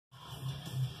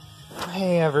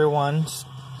Hey everyone,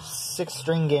 Six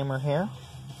String Gamer here,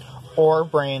 or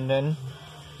Brandon.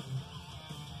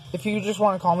 If you just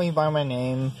want to call me by my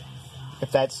name,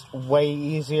 if that's way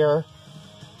easier,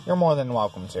 you're more than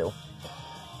welcome to.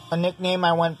 A nickname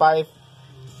I went by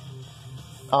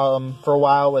for a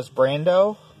while was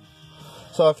Brando,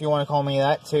 so if you want to call me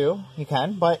that too, you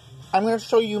can. But I'm going to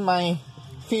show you my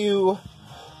few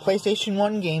PlayStation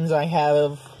 1 games I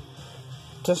have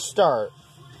to start.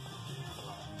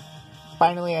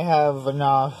 Finally, I have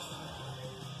enough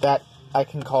that I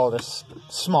can call it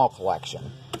a small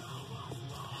collection.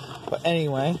 But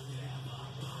anyway,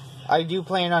 I do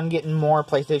plan on getting more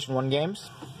PlayStation 1 games.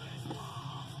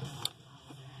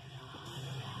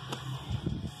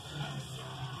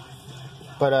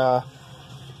 But,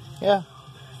 yeah.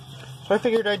 So I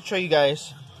figured I'd show you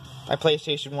guys my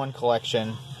PlayStation 1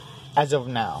 collection as of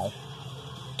now.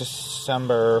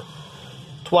 December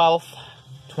 12th,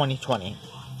 2020.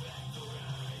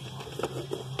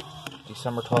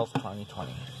 December 12th,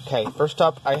 2020. Okay, first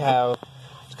up I have,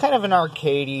 it's kind of an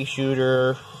arcadey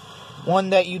shooter. One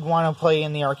that you'd want to play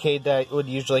in the arcade that would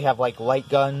usually have like light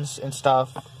guns and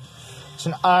stuff. It's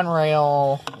an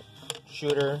on-rail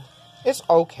shooter. It's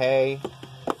okay.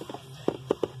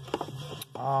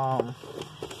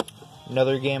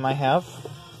 Another game I have.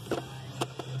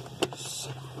 It's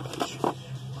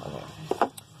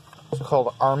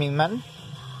called Army Men.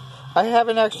 I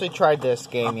haven't actually tried this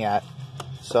game yet,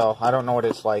 so I don't know what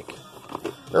it's like.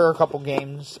 There are a couple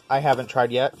games I haven't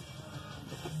tried yet.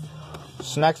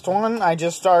 This next one, I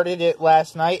just started it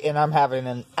last night, and I'm having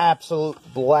an absolute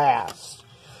blast.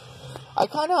 I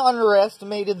kind of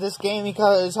underestimated this game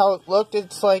because how it looked,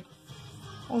 it's like,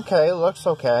 okay, it looks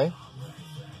okay.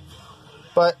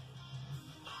 But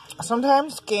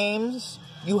sometimes games,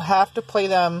 you have to play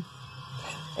them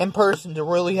in person to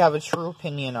really have a true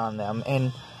opinion on them.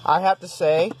 And I have to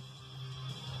say,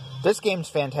 this game's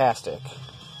fantastic.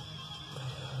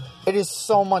 It is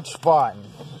so much fun.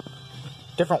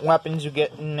 Different weapons you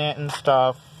get in it and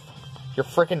stuff. Your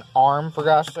freaking arm, for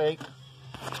gosh sake.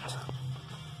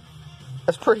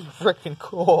 That's pretty freaking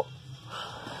cool.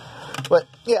 But,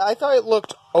 yeah, I thought it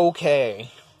looked okay.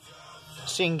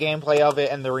 Seeing gameplay of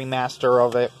it and the remaster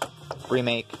of it.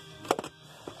 Remake.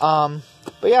 But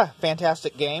yeah,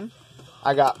 fantastic game.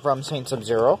 I got from Saint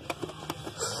Sub-Zero.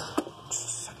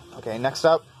 Okay, next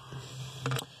up.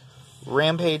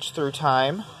 Rampage Through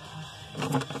Time.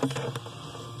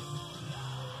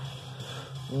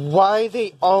 Why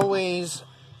they always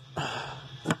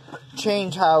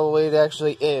change how it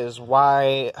actually is.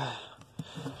 Why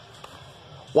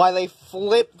they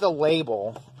flip the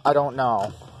label, I don't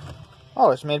know.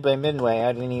 Oh, it's made by Midway.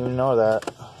 I didn't even know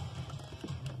that.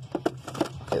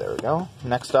 Okay, there we go.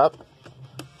 Next up.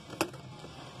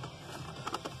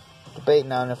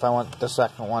 Debating on if I want the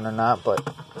second one or not,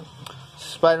 but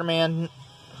Spider-Man.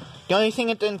 The only thing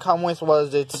it didn't come with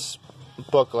was its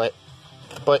booklet,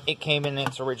 but it came in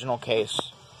its original case.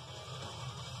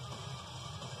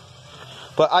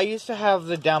 But I used to have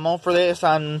the demo for this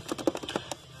on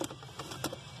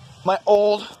my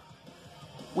old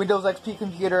Windows XP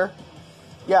computer.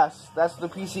 Yes, that's the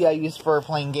PC I used for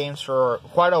playing games for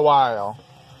quite a while.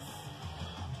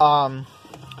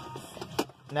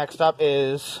 Next up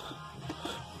is,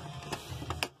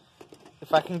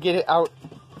 if I can get it out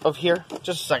of here,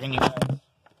 just a second, you guys.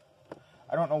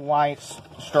 I don't know why it's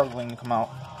struggling to come out.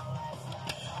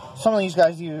 Some of these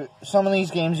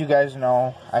games you guys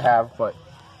know I have, but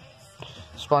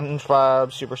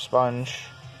SpongeBob, Super Sponge.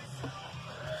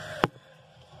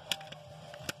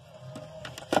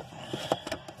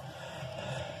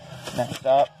 Next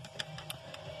up,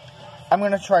 I'm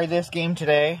going to try this game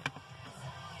today.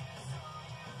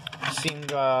 Seeing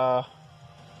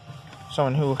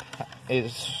someone who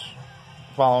is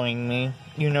following me,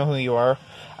 you know who you are.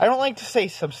 I don't like to say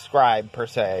subscribe, per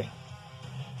se.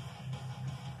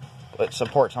 But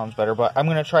support sounds better. But I'm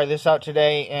going to try this out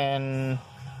today, and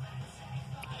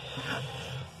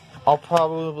I'll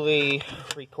probably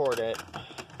record it.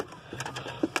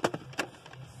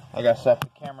 I gotta set the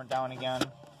camera down again.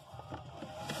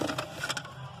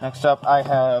 Next up, I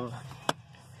have...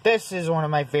 This is one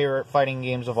of my favorite fighting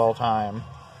games of all time.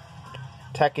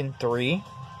 Tekken 3.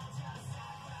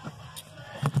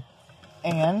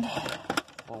 And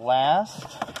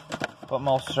last, but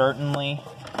most certainly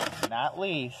not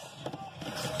least,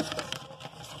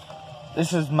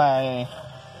 this is one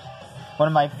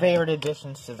of my favorite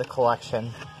additions to the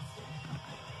collection.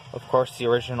 Of course, the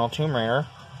original Tomb Raider.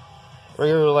 Where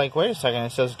you're like, wait a second,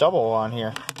 it says double on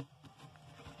here.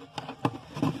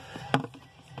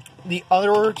 The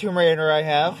other Tomb Raider I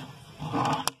have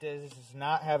does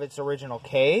not have its original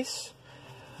case.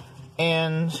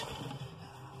 And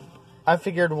I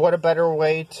figured what a better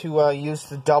way to use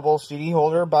the double CD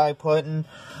holder by putting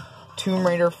Tomb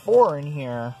Raider 4 in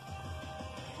here.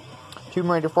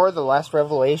 Tomb Raider 4, The Last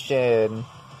Revelation.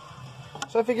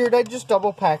 So I figured I'd just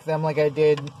double pack them like I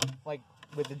did like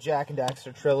with the Jak and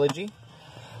Daxter trilogy.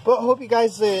 But I hope you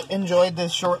guys enjoyed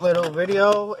this short little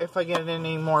video. If I get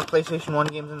any more PlayStation 1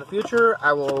 games in the future,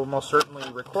 I will most certainly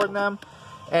record them.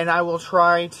 And I will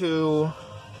try to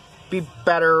be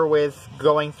better with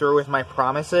going through with my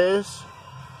promises.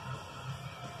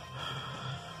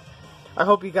 I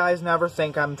hope you guys never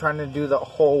think I'm trying to do the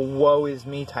whole woe is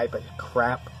me type of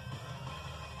crap.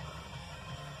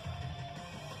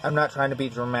 I'm not trying to be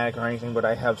dramatic or anything, but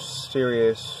I have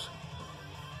serious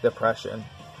depression.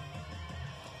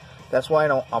 That's why I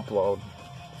don't upload.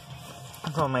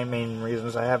 That's one of my main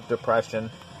reasons. I have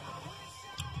depression.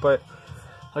 But,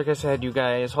 like I said, you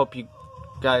guys, hope you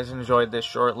guys enjoyed this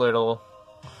short little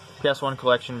PS1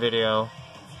 collection video.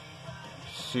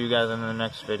 See you guys in the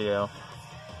next video.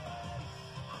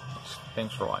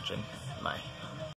 Thanks for watching. Bye.